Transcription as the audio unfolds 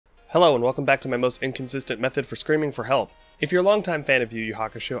Hello and welcome back to my most inconsistent method for screaming for help. If you're a longtime fan of Yu Yu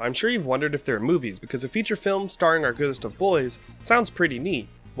Hakusho, I'm sure you've wondered if there are movies, because a feature film starring our goodest of boys sounds pretty neat.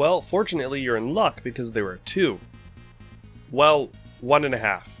 Well, fortunately you're in luck because there are two. Well,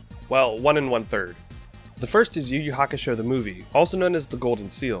 1.5. Well, 1 1/3. The first is Yu Yu Hakusho the movie, also known as the Golden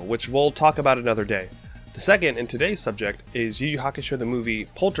Seal, which we'll talk about another day. The second, and today's subject, is Yu Yu Hakusho the movie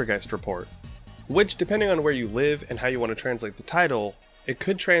Poltergeist Report, which, depending on where you live and how you want to translate the title, it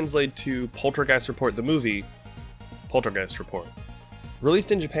could translate to Poltergeist Report the movie, Poltergeist Report.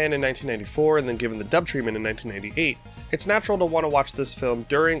 Released in Japan in 1994 and then given the dub treatment in 1998, it's natural to want to watch this film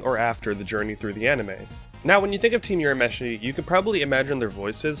during or after the journey through the anime. Now, when you think of Team Urameshi, you could probably imagine their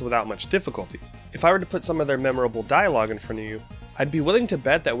voices without much difficulty. If I were to put some of their memorable dialogue in front of you, I'd be willing to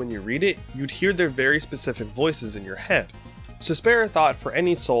bet that when you read it, you'd hear their very specific voices in your head. So spare a thought for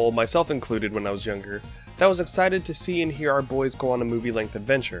any soul, myself included when I was younger, that was excited to see and hear our boys go on a movie-length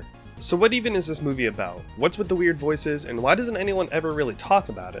adventure. So what even is this movie about? What's with the weird voices, and why doesn't anyone ever really talk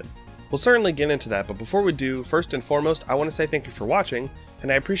about it? We'll certainly get into that, but before we do, first and foremost, I want to say thank you for watching,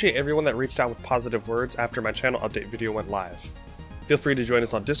 and I appreciate everyone that reached out with positive words after my channel update video went live. Feel free to join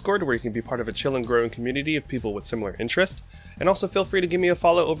us on Discord, where you can be part of a chill and growing community of people with similar interests, and also feel free to give me a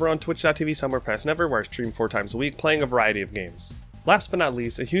follow over on twitch.tv/somewherepastnever, where I stream 4 times a week playing a variety of games. Last but not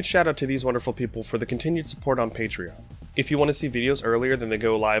least, a huge shout out to these wonderful people for the continued support on Patreon. If you want to see videos earlier than they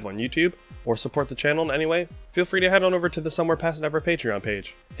go live on YouTube, or support the channel in any way, feel free to head on over to the Somewhere Past Never Patreon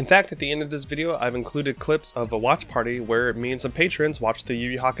page. In fact, at the end of this video, I've included clips of a watch party where me and some patrons watched the Yu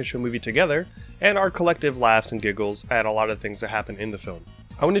Yu Hakusho movie together, and our collective laughs and giggles at a lot of things that happen in the film.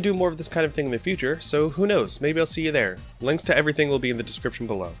 I want to do more of this kind of thing in the future, so who knows, maybe I'll see you there. Links to everything will be in the description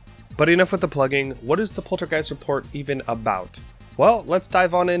below. But enough with the plugging, what is the Poltergeist Report even about? Well, let's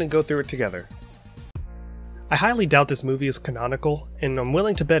dive on in and go through it together. I highly doubt this movie is canonical, and I'm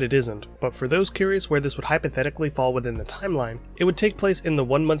willing to bet it isn't, but for those curious where this would hypothetically fall within the timeline, it would take place in the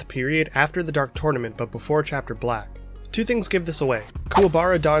 1-month period after the Dark Tournament but before Chapter Black. Two things give this away.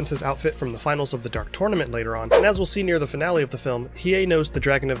 Kuwabara dons his outfit from the finals of the Dark Tournament later on, and as we'll see near the finale of the film, Hiei knows the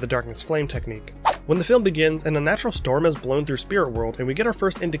Dragon of the Darkness Flame technique. When the film begins, an unnatural storm has blown through Spirit World, and we get our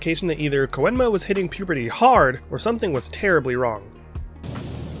first indication that either Koenma was hitting puberty hard, or something was terribly wrong.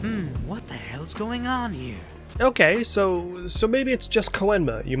 What the hell's going on here? Okay, so maybe it's just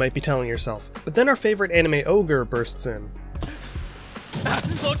Koenma, you might be telling yourself. But then our favorite anime ogre bursts in.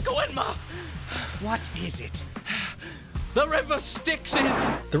 Lord Koenma! What is it? The river Styx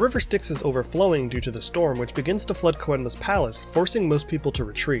The river Styx is overflowing due to the storm, which begins to flood Koenma's palace, forcing most people to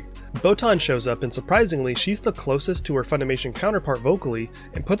retreat. Botan shows up, and surprisingly, she's the closest to her Funimation counterpart vocally,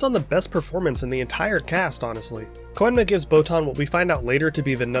 and puts on the best performance in the entire cast, honestly. Koenma gives Botan what we find out later to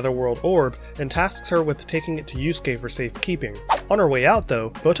be the Netherworld Orb, and tasks her with taking it to Yusuke for safekeeping. On her way out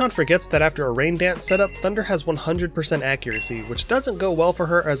though, Botan forgets that after a rain dance setup, Thunder has 100% accuracy, which doesn't go well for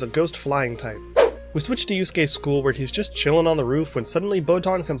her as a ghost flying type. We switch to Yusuke's school where he's just chilling on the roof when suddenly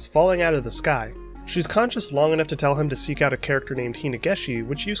Botan comes falling out of the sky. She's conscious long enough to tell him to seek out a character named Hinageshi,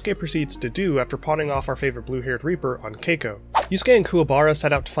 which Yusuke proceeds to do after pawning off our favorite blue-haired Reaper on Keiko. Yusuke and Kuwabara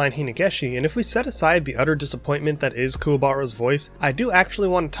set out to find Hinageshi, and if we set aside the utter disappointment that is Kuwabara's voice, I do actually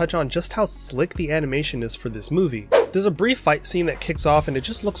want to touch on just how slick the animation is for this movie. There's a brief fight scene that kicks off and it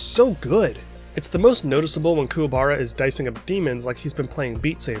just looks so good. It's the most noticeable when Kuwabara is dicing up demons like he's been playing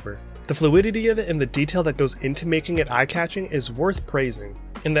Beat Saber. The fluidity of it and the detail that goes into making it eye-catching is worth praising.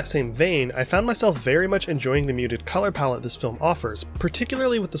 In that same vein, I found myself very much enjoying the muted color palette this film offers,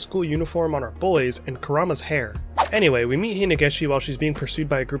 particularly with the school uniform on our boys and Kurama's hair. Anyway, we meet Hinageshi while she's being pursued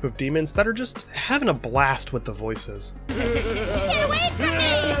by a group of demons that are just having a blast with the voices. Get away from me!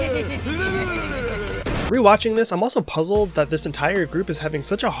 Rewatching this, I'm also puzzled that this entire group is having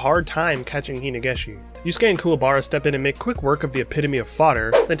such a hard time catching Hinageshi. Yusuke and Kuwabara step in and make quick work of the epitome of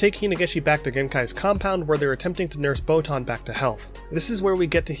fodder, then take Hinageshi back to Genkai's compound where they're attempting to nurse Botan back to health. This is where we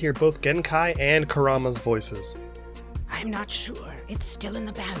get to hear both Genkai and Kurama's voices. I'm not sure. It's still in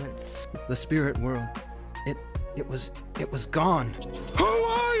the balance. The spirit world. It was gone. Who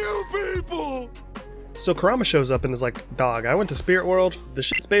are you people? So Kurama shows up and is like, "Dog, I went to Spirit World. The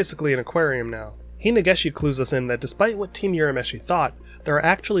shit's basically an aquarium now." Hinageshi clues us in that despite what Team Urameshi thought, there are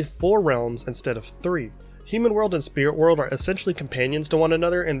actually 4 realms instead of 3. Human World and Spirit World are essentially companions to one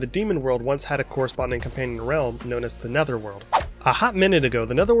another, and the Demon World once had a corresponding companion realm known as the Netherworld. A hot minute ago,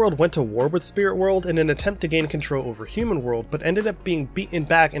 the Netherworld went to war with Spirit World in an attempt to gain control over Human World, but ended up being beaten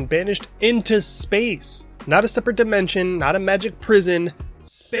back and banished into space. Not a separate dimension, not a magic prison,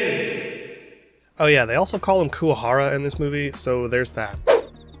 space. Oh yeah, they also call him Kuwahara in this movie, so there's that.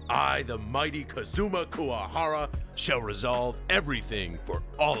 I, the mighty Kazuma Kuwahara, shall resolve everything for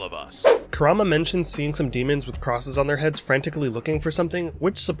all of us. Kurama mentions seeing some demons with crosses on their heads frantically looking for something,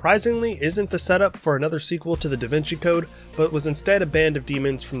 which surprisingly isn't the setup for another sequel to the Da Vinci Code, but was instead a band of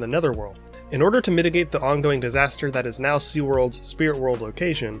demons from the Netherworld. In order to mitigate the ongoing disaster that is now SeaWorld's Spirit World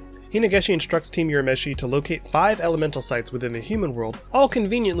location, Hinegashi instructs Team Urameshi to locate 5 elemental sites within the human world, all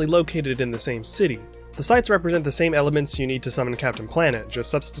conveniently located in the same city. The sites represent the same elements you need to summon Captain Planet, just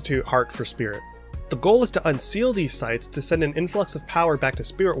substitute heart for spirit. The goal is to unseal these sites to send an influx of power back to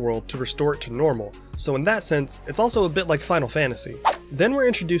Spirit World to restore it to normal, so in that sense, it's also a bit like Final Fantasy. Then we're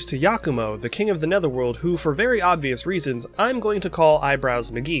introduced to Yakumo, the king of the Netherworld, who for very obvious reasons, I'm going to call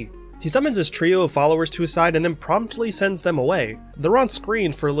Eyebrows McGee. He summons his trio of followers to his side and then promptly sends them away. They're on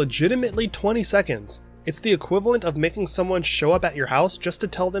screen for legitimately 20 seconds. It's the equivalent of making someone show up at your house just to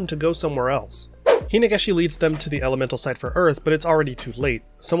tell them to go somewhere else. Hinegashi leads them to the elemental site for Earth, but it's already too late.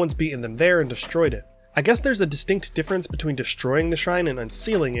 Someone's beaten them there and destroyed it. I guess there's a distinct difference between destroying the shrine and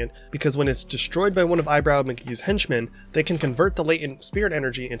unsealing it, because when it's destroyed by one of Eyebrow McGee's henchmen, they can convert the latent spirit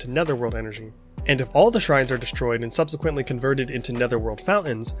energy into Netherworld energy. And if all the shrines are destroyed and subsequently converted into Netherworld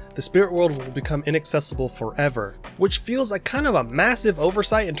fountains, the Spirit World will become inaccessible forever, which feels like kind of a massive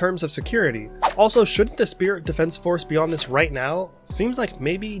oversight in terms of security. Also, shouldn't the Spirit Defense Force be on this right now? Seems like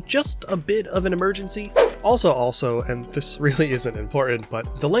maybe just a bit of an emergency. Also, and this really isn't important,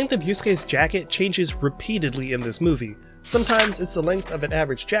 but the length of Yusuke's jacket changes repeatedly in this movie. Sometimes it's the length of an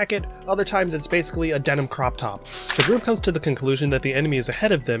average jacket, other times it's basically a denim crop top. The group comes to the conclusion that the enemy is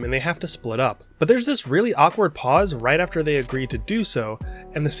ahead of them and they have to split up. But there's this really awkward pause right after they agree to do so,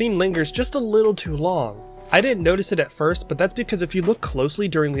 and the scene lingers just a little too long. I didn't notice it at first, but that's because if you look closely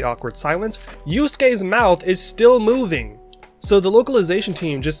during the awkward silence, Yusuke's mouth is still moving. So the localization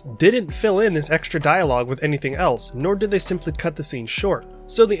team just didn't fill in this extra dialogue with anything else, nor did they simply cut the scene short.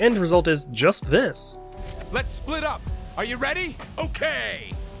 So the end result is just this. Let's split up. Are you ready?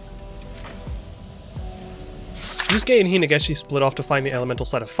 Okay! Yusuke and Hinegashi split off to find the elemental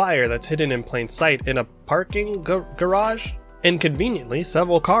site of fire that's hidden in plain sight in a parking garage. And conveniently,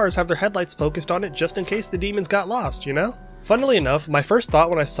 several cars have their headlights focused on it just in case the demons got lost, you know? Funnily enough, my first thought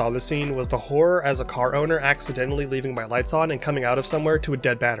when I saw this scene was the horror as a car owner accidentally leaving my lights on and coming out of somewhere to a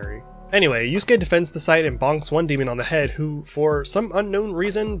dead battery. Anyway, Yusuke defends the site and bonks one demon on the head who, for some unknown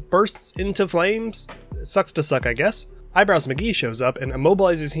reason, bursts into flames. Sucks to suck, I guess. Eyebrows McGee shows up and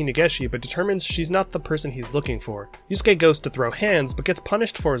immobilizes Hinegashi but determines she's not the person he's looking for. Yusuke goes to throw hands but gets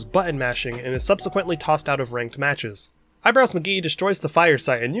punished for his button mashing and is subsequently tossed out of ranked matches. Eyebrows McGee destroys the fire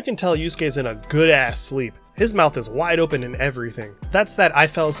site and you can tell Yusuke's in a good ass sleep. His mouth is wide open and everything. That's that I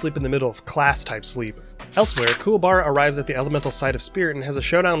fell asleep in the middle of class type sleep. Elsewhere, Kuwabara arrives at the elemental site of spirit and has a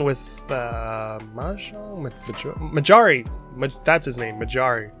showdown with Majari. That's his name,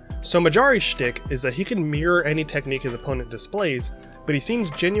 Majari. So Majari's shtick is that he can mirror any technique his opponent displays, but he seems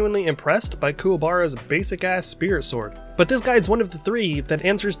genuinely impressed by Kuwabara's basic-ass spirit sword. But this guy's one of the 3 that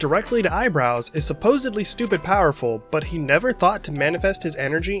answers directly to Eyebrows, is supposedly stupid powerful, but he never thought to manifest his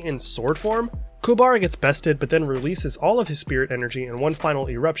energy in sword form? Kuwabara gets bested but then releases all of his spirit energy in one final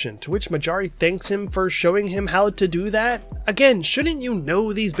eruption, to which Majari thanks him for showing him how to do that? Again, shouldn't you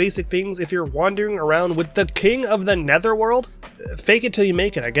know these basic things if you're wandering around with the king of the Netherworld? Fake it till you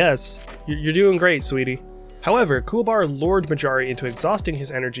make it, I guess. You're doing great, sweetie. However, Kuwabara lured Majari into exhausting his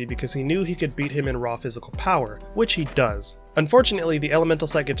energy because he knew he could beat him in raw physical power, which he does. Unfortunately, the elemental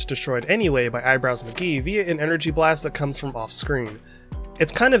site gets destroyed anyway by Eyebrows McGee via an energy blast that comes from off-screen.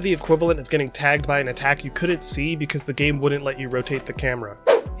 It's kind of the equivalent of getting tagged by an attack you couldn't see because the game wouldn't let you rotate the camera.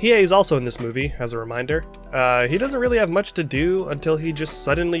 Hiei is also in this movie, as a reminder. He doesn't really have much to do until he just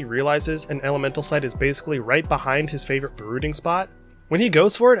suddenly realizes an elemental site is basically right behind his favorite brooding spot. When he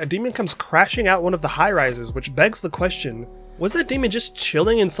goes for it, a demon comes crashing out one of the high-rises, which begs the question, was that demon just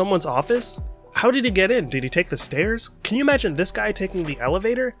chilling in someone's office? How did he get in? Did he take the stairs? Can you imagine this guy taking the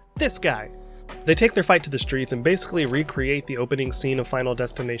elevator? This guy. They take their fight to the streets and basically recreate the opening scene of Final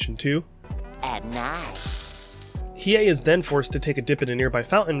Destination 2. At night. Hiei is then forced to take a dip in a nearby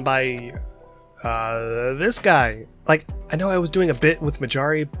fountain by... this guy. Like, I know I was doing a bit with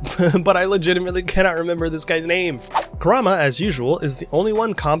Majari, but I legitimately cannot remember this guy's name. Kurama, as usual, is the only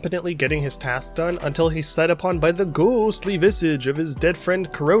one competently getting his task done until he's set upon by the ghostly visage of his dead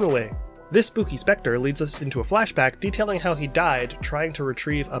friend Kuronoe. This spooky specter leads us into a flashback detailing how he died trying to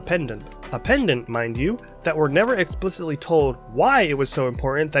retrieve a pendant. A pendant, mind you, that we're never explicitly told why it was so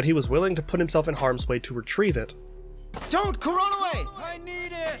important that he was willing to put himself in harm's way to retrieve it. Don't, Kuronoe! I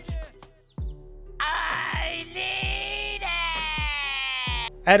need it! I need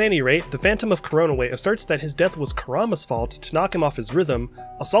it! At any rate, the Phantom of Coronaway asserts that his death was Kurama's fault to knock him off his rhythm,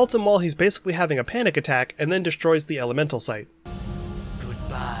 assaults him while he's basically having a panic attack, and then destroys the elemental site.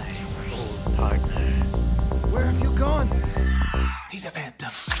 Goodbye, old partner. Where have you gone? He's a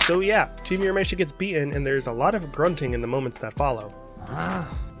phantom. So yeah, Team Urameshi gets beaten, and there's a lot of grunting in the moments that follow.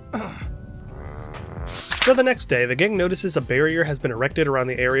 So the next day, the gang notices a barrier has been erected around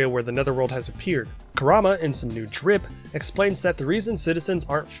the area where the Netherworld has appeared. Kurama, in some new drip, explains that the reason citizens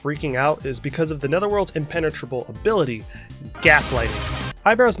aren't freaking out is because of the Netherworld's impenetrable ability, gaslighting.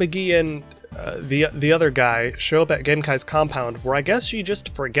 Eyebrows McGee and the other guy show up at Genkai's compound, where I guess she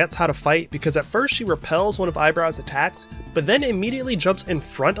just forgets how to fight because at first she repels one of Eyebrows' attacks, but then immediately jumps in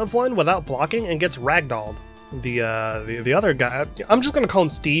front of one without blocking and gets ragdolled. The other guy, I'm just gonna call him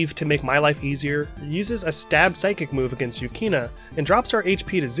Steve to make my life easier, uses a stab psychic move against Yukina and drops her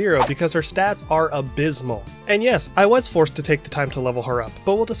HP to 0 because her stats are abysmal. And yes, I was forced to take the time to level her up,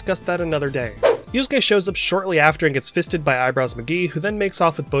 but we'll discuss that another day. Yusuke shows up shortly after and gets fisted by Eyebrows McGee, who then makes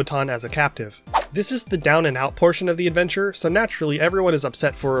off with Botan as a captive. This is the down and out portion of the adventure, so naturally everyone is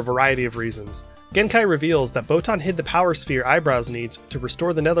upset for a variety of reasons. Genkai reveals that Botan hid the power sphere Eyebrows needs to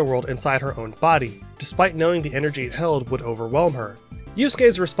restore the Netherworld inside her own body, despite knowing the energy it held would overwhelm her.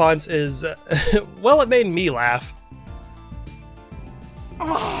 Yusuke's response is, well, it made me laugh.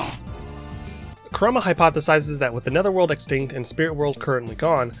 Kurama hypothesizes that with the Netherworld extinct and Spirit World currently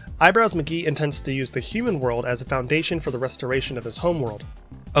gone, Eyebrows McGee intends to use the human world as a foundation for the restoration of his homeworld.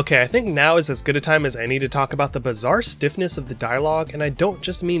 Okay, I think now is as good a time as any to talk about the bizarre stiffness of the dialogue, and I don't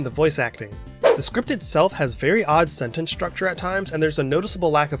just mean the voice acting. The script itself has very odd sentence structure at times, and there's a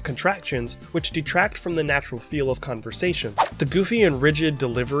noticeable lack of contractions, which detract from the natural feel of conversation. The goofy and rigid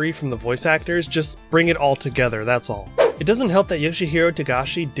delivery from the voice actors just bring it all together, that's all. It doesn't help that Yoshihiro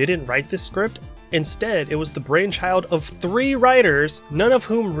Togashi didn't write this script. Instead, it was the brainchild of 3 writers, none of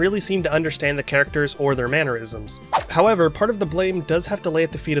whom really seem to understand the characters or their mannerisms. However, part of the blame does have to lay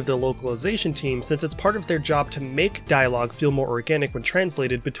at the feet of the localization team, since it's part of their job to make dialogue feel more organic when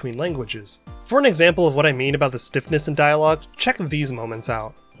translated between languages. For an example of what I mean about the stiffness in dialogue, check these moments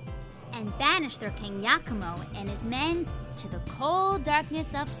out. And banish their king Yakumo and his men to the cold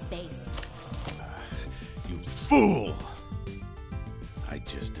darkness of space. You fool! I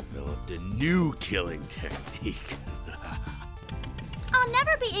just developed a new killing technique. I'll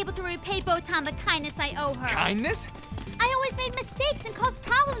never be able to repay Botan the kindness I owe her. Kindness? I always made mistakes and caused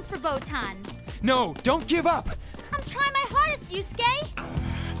problems for Botan. No, don't give up! I'm trying my hardest, Yusuke.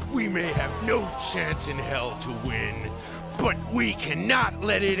 We may have no chance in hell to win, but we cannot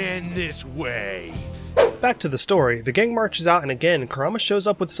let it end this way. Back to the story, the gang marches out and again, Kurama shows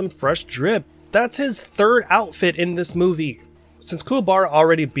up with some fresh drip. That's his 3rd outfit in this movie. Since Kuwabara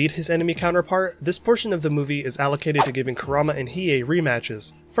already beat his enemy counterpart, this portion of the movie is allocated to giving Kurama and Hiei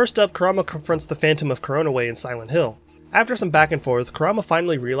rematches. First up, Kurama confronts the Phantom of Coronaway in Silent Hill. After some back and forth, Kurama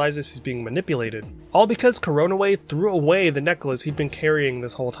finally realizes he's being manipulated. All because Coronaway threw away the necklace he'd been carrying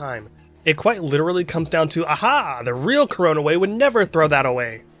this whole time. It quite literally comes down to, aha! The real Coronaway would never throw that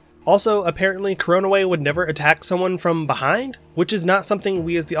away! Also, apparently, Coronaway would never attack someone from behind, which is not something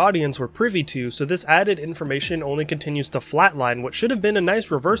we as the audience were privy to, so this added information only continues to flatline what should have been a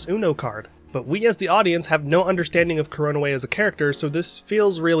nice reverse Uno card. But we as the audience have no understanding of Coronaway as a character, so this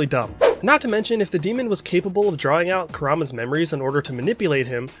feels really dumb. Not to mention, if the demon was capable of drawing out Kurama's memories in order to manipulate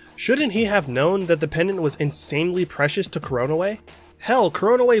him, shouldn't he have known that the pendant was insanely precious to Coronaway? Hell,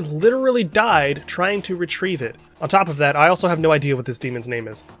 Coronaway literally died trying to retrieve it. On top of that, I also have no idea what this demon's name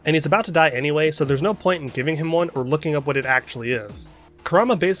is, and he's about to die anyway, so there's no point in giving him one or looking up what it actually is.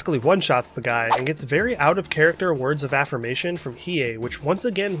 Kurama basically one-shots the guy and gets very out-of-character words of affirmation from Hiei, which once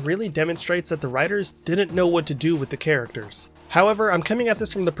again really demonstrates that the writers didn't know what to do with the characters. However, I'm coming at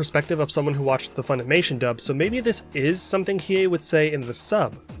this from the perspective of someone who watched the Funimation dub, so maybe this is something Hiei would say in the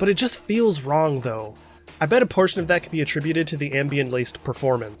sub, but it just feels wrong though. I bet a portion of that could be attributed to the Ambien-laced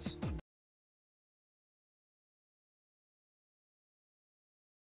performance.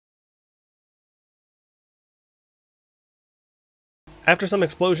 After some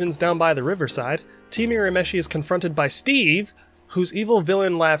explosions down by the riverside, Team Urameshi is confronted by Steve, whose evil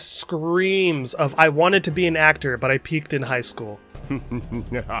villain laugh screams of "I wanted to be an actor, but I peaked in high school."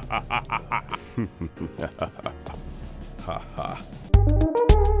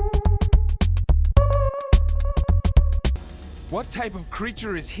 What type of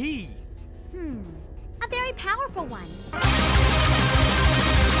creature is he? A very powerful one.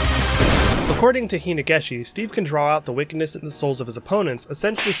 According to Hinageshi, Steve can draw out the wickedness in the souls of his opponents,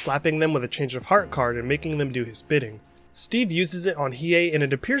 essentially slapping them with a change of heart card and making them do his bidding. Steve uses it on Hiei and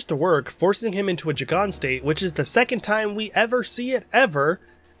it appears to work, forcing him into a Jigan state, which is the second time we ever see it ever,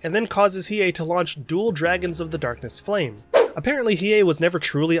 and then causes Hiei to launch dual Dragons of the Darkness flame. Apparently Hiei was never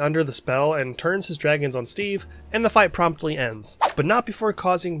truly under the spell and turns his dragons on Steve, and the fight promptly ends, but not before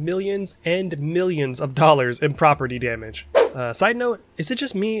causing millions and millions of dollars in property damage. Side note, is it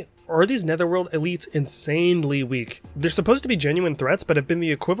just me, or are these Netherworld elites insanely weak? They're supposed to be genuine threats, but have been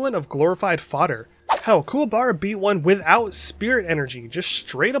the equivalent of glorified fodder. Hell, Kuwabara beat one without spirit energy, just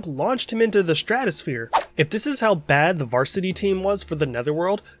straight up launched him into the stratosphere. If this is how bad the varsity team was for the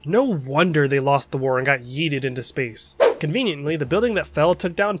Netherworld, no wonder they lost the war and got yeeted into space. Conveniently, the building that fell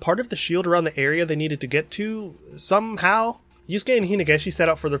took down part of the shield around the area they needed to get to, somehow. Yusuke and Hinegashi set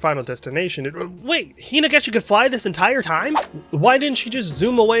out for their final destination. Wait, Hinegashi could fly this entire time? Why didn't she just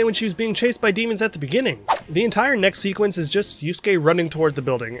zoom away when she was being chased by demons at the beginning? The entire next sequence is just Yusuke running toward the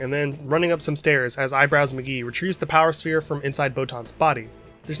building and then running up some stairs as Eyebrows McGee retrieves the power sphere from inside Botan's body.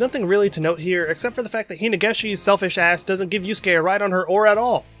 There's nothing really to note here except for the fact that Hinegashi's selfish ass doesn't give Yusuke a ride on her oar at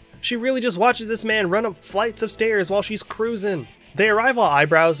all. She really just watches this man run up flights of stairs while she's cruising. They arrive while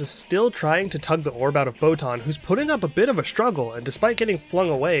Eyebrows is still trying to tug the orb out of Botan, who's putting up a bit of a struggle, and despite getting flung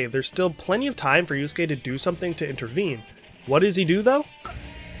away, there's still plenty of time for Yusuke to do something to intervene. What does he do though?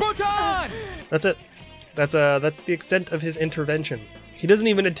 Botan! That's it. That's the extent of his intervention. He doesn't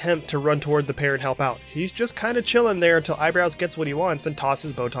even attempt to run toward the pair and help out. He's just kinda chilling there until Eyebrows gets what he wants and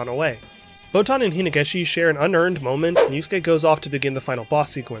tosses Botan away. Botan and Hinegashi share an unearned moment, and Yusuke goes off to begin the final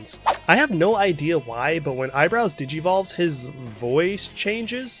boss sequence. I have no idea why, but when Eyebrows digivolves, his voice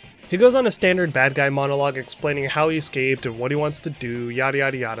changes. He goes on a standard bad guy monologue explaining how he escaped and what he wants to do, yada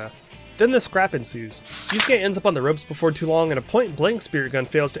yada yada. Then the scrap ensues. Yusuke ends up on the ropes before too long, and a point-blank spirit gun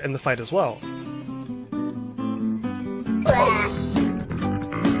fails to end the fight as well.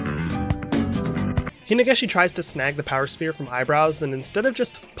 Hinegashi tries to snag the power sphere from Eyebrows, and instead of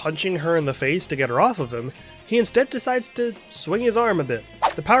just punching her in the face to get her off of him, he instead decides to swing his arm a bit.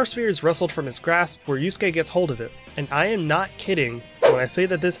 The power sphere is wrestled from his grasp where Yusuke gets hold of it, and I am not kidding when I say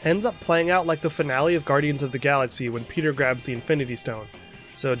that this ends up playing out like the finale of Guardians of the Galaxy when Peter grabs the Infinity Stone.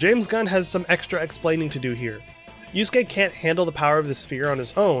 So James Gunn has some extra explaining to do here. Yusuke can't handle the power of the sphere on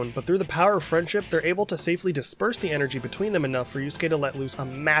his own, but through the power of friendship, they're able to safely disperse the energy between them enough for Yusuke to let loose a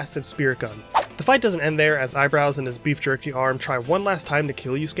massive spirit gun. The fight doesn't end there, as Eyebrows and his beef jerky arm try one last time to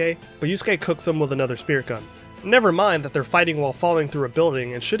kill Yusuke, but Yusuke cooks them with another spirit gun. Never mind that they're fighting while falling through a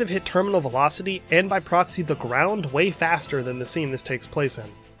building and should have hit terminal velocity and by proxy the ground way faster than the scene this takes place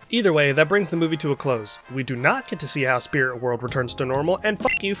in. Either way, that brings the movie to a close. We do not get to see how Spirit World returns to normal, and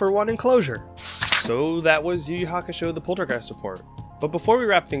fuck you for wanting closure. So that was Yu Yu Hakusho The Poltergeist Report. But before we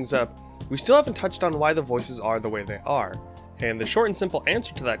wrap things up, we still haven't touched on why the voices are the way they are. And the short and simple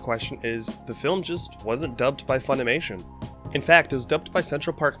answer to that question is the film just wasn't dubbed by Funimation. In fact, it was dubbed by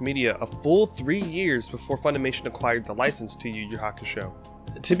Central Park Media a full 3 years before Funimation acquired the license to Yu Yu Hakusho.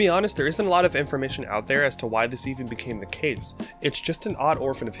 To be honest, there isn't a lot of information out there as to why this even became the case. It's just an odd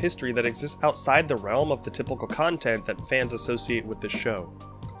orphan of history that exists outside the realm of the typical content that fans associate with this show.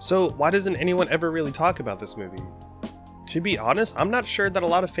 So why doesn't anyone ever really talk about this movie? To be honest, I'm not sure that a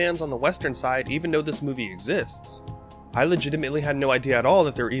lot of fans on the Western side even know this movie exists. I legitimately had no idea at all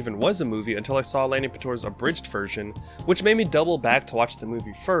that there even was a movie until I saw Lanny Pator's abridged version, which made me double back to watch the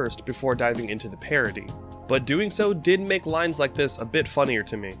movie first before diving into the parody. But doing so did make lines like this a bit funnier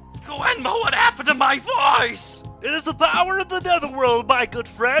to me. Gwenmo, what happened to my voice? It is the power of the Netherworld, my good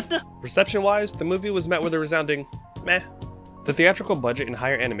friend! Reception-wise, the movie was met with a resounding meh. The theatrical budget and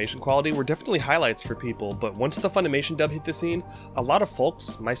higher animation quality were definitely highlights for people, but once the Funimation dub hit the scene, a lot of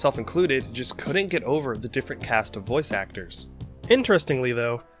folks, myself included, just couldn't get over the different cast of voice actors. Interestingly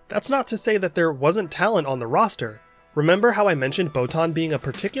though, that's not to say that there wasn't talent on the roster. Remember how I mentioned Botan being a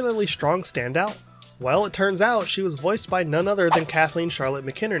particularly strong standout? Well, it turns out she was voiced by none other than Kathleen Charlotte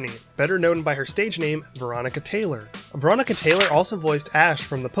McInerney, better known by her stage name, Veronica Taylor. Veronica Taylor also voiced Ash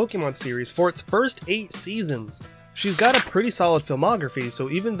from the Pokemon series for its first 8 seasons. She's got a pretty solid filmography,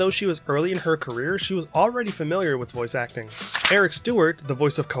 so even though she was early in her career, she was already familiar with voice acting. Eric Stewart, the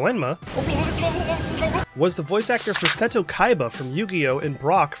voice of Koenma, was the voice actor for Seto Kaiba from Yu-Gi-Oh! And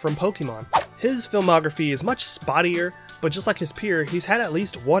Brock from Pokemon. His filmography is much spottier, but just like his peer, he's had at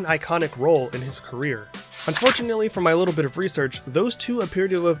least one iconic role in his career. Unfortunately, for my little bit of research, those two appear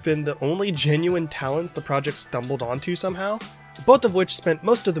to have been the only genuine talents the project stumbled onto somehow, both of which spent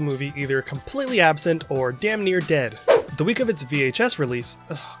most of the movie either completely absent or damn near dead. The week of its VHS release,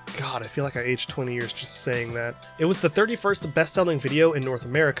 oh god, I feel like I aged 20 years just saying that, it was the 31st best-selling video in North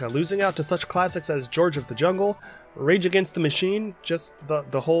America, losing out to such classics as George of the Jungle, Rage Against the Machine, just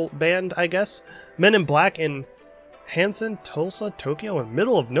the whole band, I guess, Men in Black, and Hanson, Tulsa, Tokyo, in the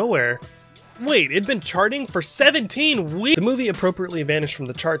middle of nowhere. Wait, it'd been charting for 17 weeks! The movie appropriately vanished from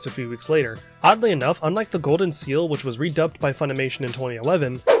the charts a few weeks later. Oddly enough, unlike The Golden Seal, which was redubbed by Funimation in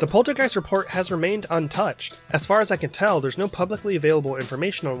 2011, the Poltergeist Report has remained untouched. As far as I can tell, there's no publicly available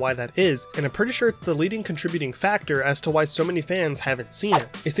information on why that is, and I'm pretty sure it's the leading contributing factor as to why so many fans haven't seen it.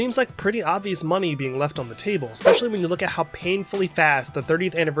 It seems like pretty obvious money being left on the table, especially when you look at how painfully fast the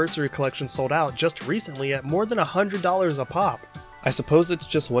 30th anniversary collection sold out just recently at more than $100 a pop. I suppose it's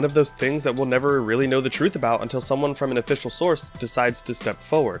just one of those things that we'll never really know the truth about until someone from an official source decides to step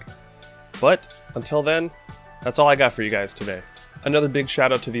forward. But until then, that's all I got for you guys today. Another big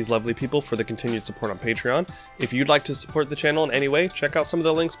shout out to these lovely people for the continued support on Patreon. If you'd like to support the channel in any way, check out some of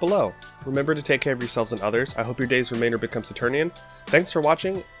the links below. Remember to take care of yourselves and others. I hope your days remain or become Saturnian. Thanks for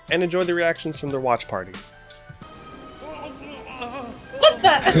watching, and enjoy the reactions from their watch party.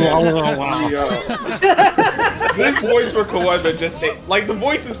 This voice for Kawaii, just say, like, the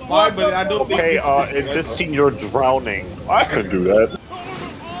voice is fine, but I don't think. Hey, in this scene you're drowning. I can do that.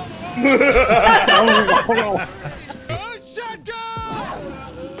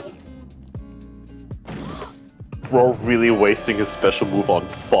 Bro really wasting his special move on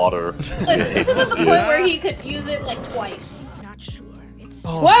fodder. This is the point where he could use it like twice. Not sure. It's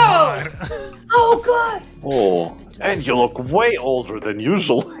Whoa! God. Oh god! Oh, and you look way older than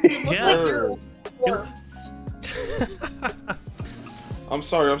usual. Yeah. I'm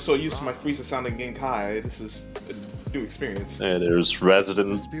sorry, I'm so used to my Frieza sounding Genkai. This is a new experience. And there's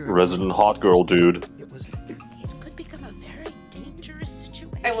resident hot girl dude. It could become a very dangerous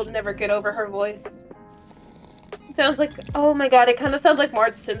situation. I will never get over her voice. It sounds like, oh my god, it kind of sounds like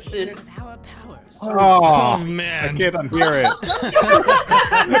Marge Simpson. With our powers. Oh man, I can't unhear it.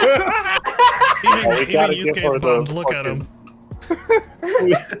 Even Yusuke's bummed. Look at him.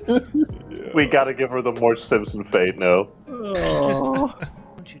 We gotta give her the Marge Simpson fate now.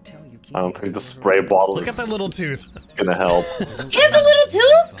 Don't you tell you I don't think the spray bottle Look at that little tooth. Gonna help. He has a little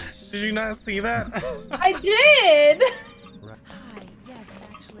tooth? Did you not see that? I did! Hi, yes,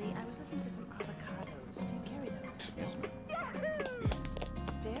 actually, I was looking for some avocados. Do you carry those? Yes, ma'am.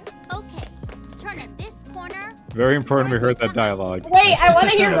 There? Okay, turn it this corner. Very important we heard that dialogue. Wait, I want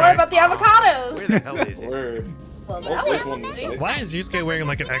to hear more about the avocados! Where the hell is it? Word. Well, Oh, that this one one is is Why is Yusuke wearing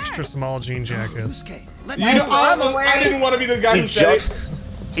like an extra small jean jacket? I didn't want to be the guy who said it.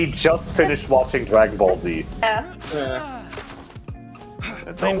 He just finished watching Dragon Ball Z. Yeah.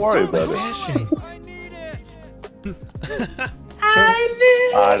 Don't worry about it.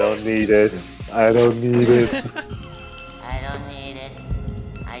 I don't need it. I don't need it. I don't need it.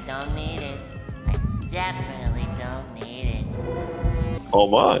 I don't need it. I definitely don't need it. Oh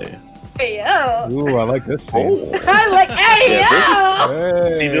my. Hey yo! Ooh, I like this scene. I like, hey yo!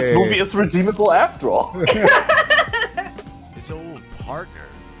 Hey. See, this movie is redeemable after all. His old partner.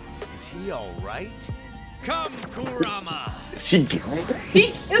 Is he alright? Come, Kurama! Is he gay?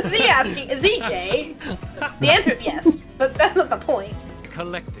 Is he gay? The answer is yes, but that's not the point.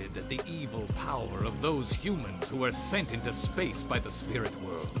 Collected the evil power of those humans who were sent into space by the spirit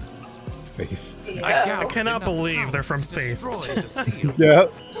world. Space. Yeah. I cannot believe they're from space. Destroy the seal. Yeah.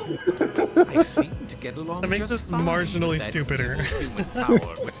 I seem to get along That makes just this fine marginally with that stupider. evil human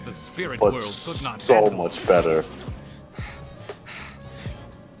power which the spirit But world could not so handle. much better.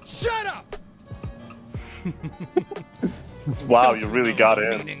 Shut up! Wow, you really got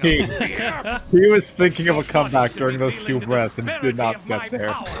in. He was thinking of a comeback during those few breaths and did not get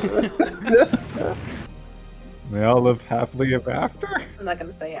there. They all live happily ever after? I'm not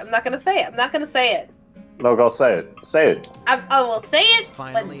gonna say it. I'm not gonna say it. I'm not gonna say it. No, go say it. Say it. I will say it, but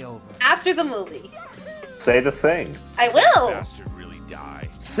finally over. after the movie. Say the thing. I will! Bastard really die.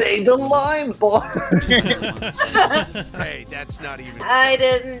 Say the line, boy. Hey, that's not even. I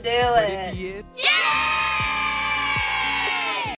didn't do But if it. he is- Yeah!